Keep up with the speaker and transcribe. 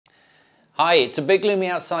Hi, it's a bit gloomy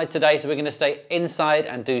outside today, so we're going to stay inside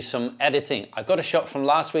and do some editing. I've got a shot from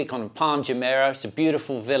last week on Palm Jumeirah. It's a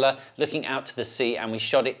beautiful villa looking out to the sea, and we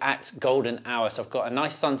shot it at golden hour. So I've got a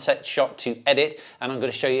nice sunset shot to edit, and I'm going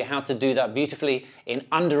to show you how to do that beautifully in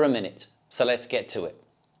under a minute. So let's get to it.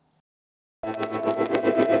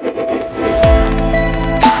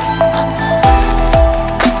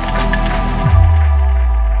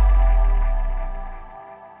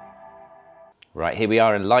 Right, here we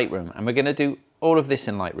are in Lightroom, and we're going to do all of this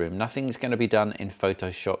in Lightroom. Nothing's going to be done in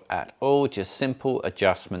Photoshop at all, just simple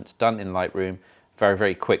adjustments done in Lightroom, very,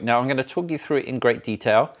 very quick. Now I'm going to talk you through it in great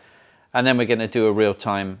detail, and then we're going to do a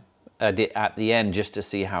real-time edit at the end just to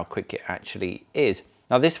see how quick it actually is.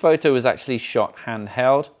 Now this photo was actually shot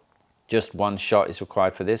handheld. Just one shot is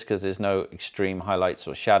required for this because there's no extreme highlights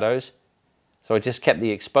or shadows. So I just kept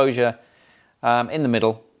the exposure in the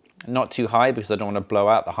middle. Not too high because I don't want to blow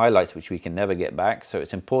out the highlights, which we can never get back. So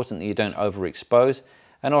it's important that you don't overexpose,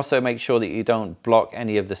 and also make sure that you don't block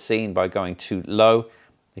any of the scene by going too low.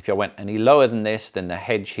 If you went any lower than this, then the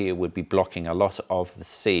hedge here would be blocking a lot of the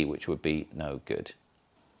sea, which would be no good.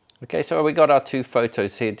 Okay, so we got our two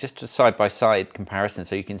photos here, just a side-by-side comparison,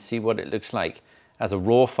 so you can see what it looks like as a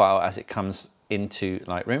raw file as it comes into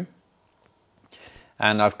Lightroom.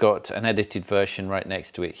 And I've got an edited version right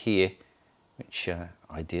next to it here, which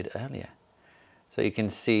I did earlier. So you can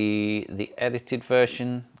see the edited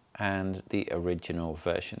version and the original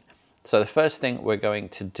version. So the first thing we're going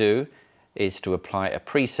to do is to apply a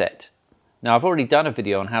preset. Now I've already done a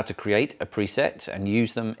video on how to create a preset and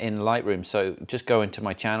use them in Lightroom, so just go into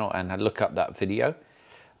my channel and look up that video.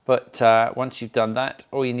 But once you've done that,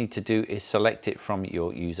 all you need to do is select it from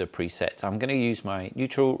your user presets. I'm going to use my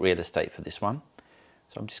neutral real estate for this one.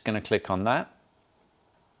 So I'm just going to click on that.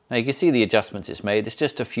 Now you can see the adjustments it's made. There's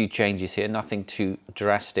just a few changes here, nothing too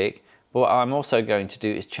drastic. But what I'm also going to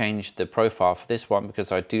do is change the profile for this one,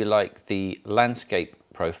 because I do like the landscape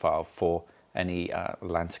profile for any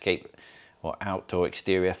landscape or outdoor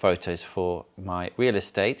exterior photos for my real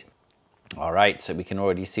estate. All right, so we can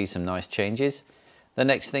already see some nice changes. The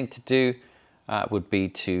next thing to do would be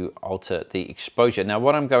to alter the exposure. Now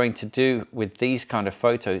what I'm going to do with these kind of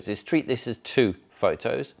photos is treat this as two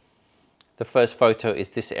photos. The first photo is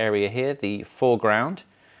this area here, the foreground,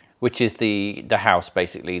 which is the house,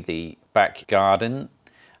 basically the back garden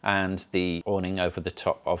and the awning over the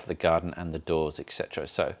top of the garden and the doors, etc.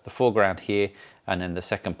 So the foreground here, and then the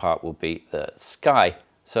second part will be the sky.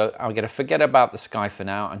 So I'm going to forget about the sky for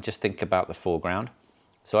now and just think about the foreground.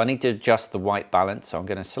 So I need to adjust the white balance. So I'm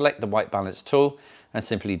going to select the white balance tool and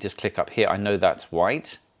simply just click up here. I know that's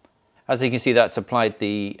white. As you can see, that's applied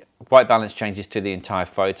the white balance changes to the entire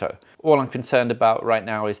photo. All I'm concerned about right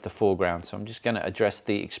now is the foreground. So I'm just going to address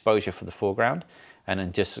the exposure for the foreground and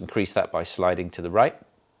then just increase that by sliding to the right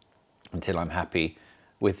until I'm happy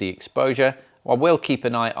with the exposure. I will keep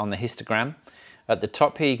an eye on the histogram. At the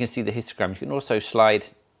top here, you can see the histogram. You can also slide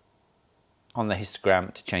on the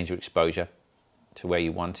histogram to change your exposure to where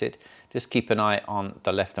you want it. Just keep an eye on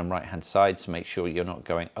the left and right hand sides to make sure you're not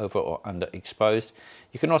going over or under exposed.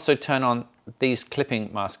 You can also turn on these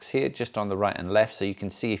clipping masks here just on the right and left, so you can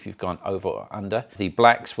see if you've gone over or under. The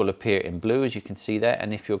blacks will appear in blue, as you can see there,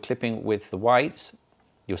 and if you're clipping with the whites,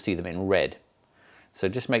 you'll see them in red. So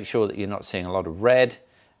just make sure that you're not seeing a lot of red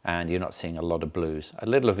and you're not seeing a lot of blues. A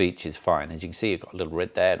little of each is fine. As you can see, you've got a little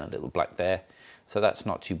red there and a little black there, so that's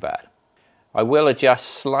not too bad. I will adjust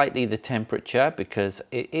slightly the temperature because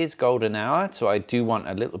it is golden hour, so I do want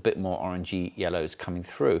a little bit more orangey yellows coming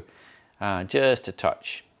through, just a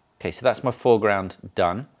touch. Okay, so that's my foreground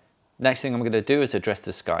done. Next thing I'm going to do is address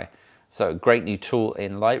the sky. So great new tool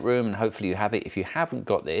in Lightroom, and hopefully you have it. If you haven't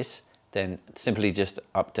got this, then simply just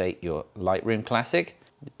update your Lightroom Classic.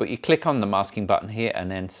 But you click on the masking button here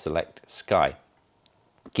and then select sky.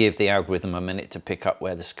 Give the algorithm a minute to pick up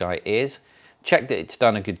where the sky is. Check that it's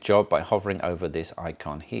done a good job by hovering over this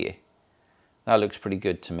icon here. That looks pretty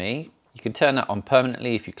good to me. You can turn that on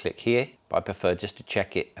permanently if you click here, but I prefer just to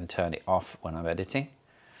check it and turn it off when I'm editing.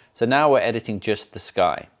 So now we're editing just the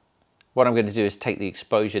sky. What I'm going to do is take the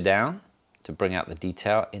exposure down to bring out the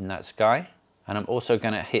detail in that sky. And I'm also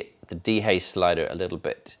going to hit the dehaze slider a little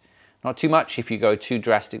bit. Not too much. If you go too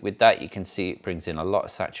drastic with that, you can see it brings in a lot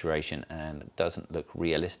of saturation and it doesn't look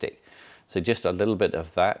realistic. So just a little bit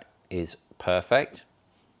of that is perfect.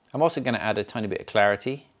 I'm also going to add a tiny bit of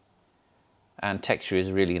clarity, and texture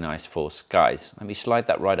is really nice for skies. Let me slide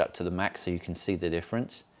that right up to the max so you can see the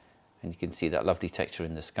difference, and you can see that lovely texture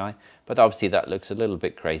in the sky. But obviously that looks a little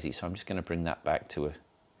bit crazy, so I'm just going to bring that back to a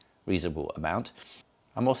reasonable amount.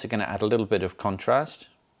 I'm also going to add a little bit of contrast,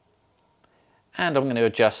 and I'm going to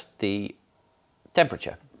adjust the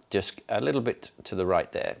temperature. just a little bit to the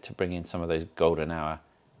right there to bring in some of those golden hour,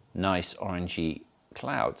 nice orangey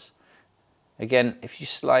clouds. Again, if you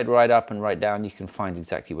slide right up and right down, you can find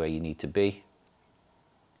exactly where you need to be.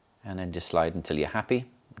 And then just slide until you're happy.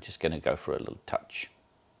 I'm just going to go for a little touch.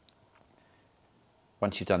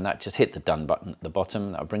 Once you've done that, just hit the done button at the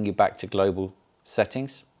bottom. That'll bring you back to global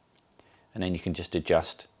settings. And then you can just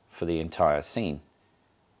adjust for the entire scene.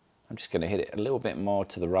 I'm just going to hit it a little bit more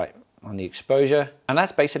to the right on the exposure. And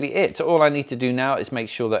that's basically it. So all I need to do now is make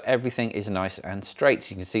sure that everything is nice and straight.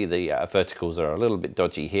 So you can see the verticals are a little bit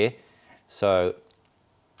dodgy here. So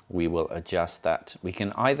we will adjust that. We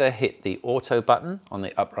can either hit the auto button on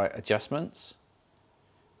the upright adjustments.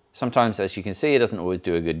 Sometimes, as you can see, it doesn't always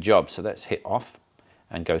do a good job. So let's hit off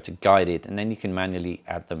and go to guided, and then you can manually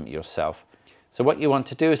add them yourself. So what you want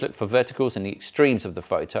to do is look for verticals in the extremes of the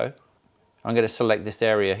photo. I'm going to select this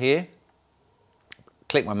area here,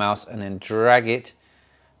 click my mouse and then drag it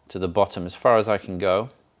to the bottom as far as I can go.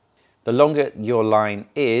 The longer your line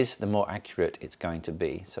is, the more accurate it's going to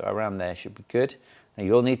be. So around there should be good. Now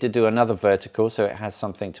you'll need to do another vertical so it has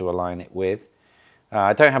something to align it with.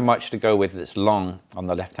 I don't have much to go with that's long on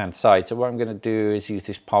the left hand side, so what I'm going to do is use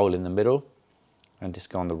this pole in the middle and just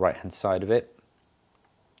go on the right hand side of it.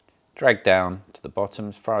 Drag down to the bottom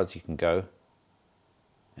as far as you can go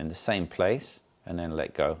in the same place, and then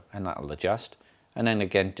let go, and that'll adjust. And then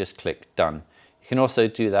again, just click done. You can also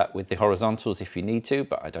do that with the horizontals if you need to,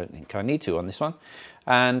 but I don't think I need to on this one.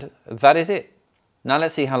 And that is it. Now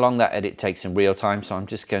let's see how long that edit takes in real time. So I'm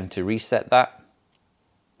just going to reset that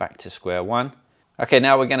back to square one. Okay,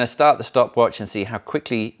 now we're going to start the stopwatch and see how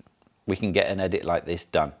quickly we can get an edit like this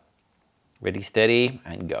done. Ready, steady,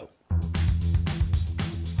 and go.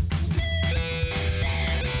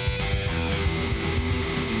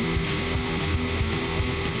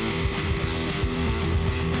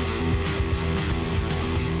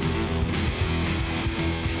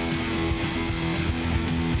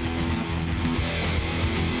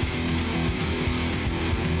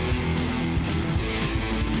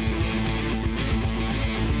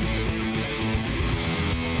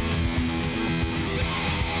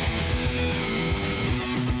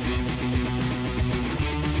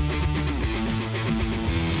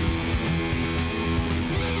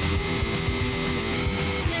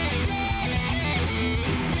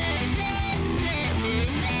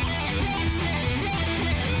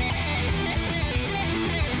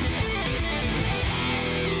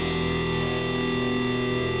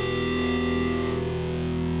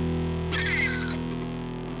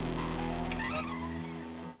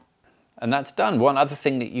 And that's done. One other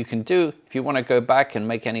thing that you can do, if you want to go back and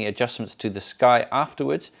make any adjustments to the sky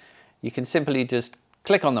afterwards, you can simply just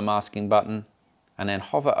click on the masking button and then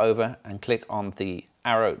hover over and click on the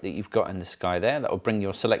arrow that you've got in the sky there. That will bring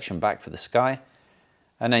your selection back for the sky.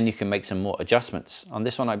 And then you can make some more adjustments. On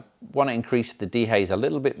this one, I want to increase the dehaze a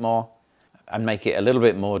little bit more and make it a little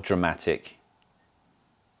bit more dramatic.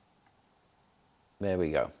 There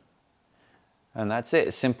we go. And that's it,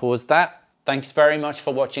 as simple as that. Thanks very much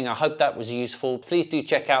for watching. I hope that was useful. Please do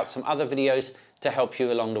check out some other videos to help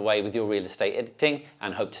you along the way with your real estate editing,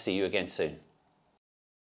 and hope to see you again soon.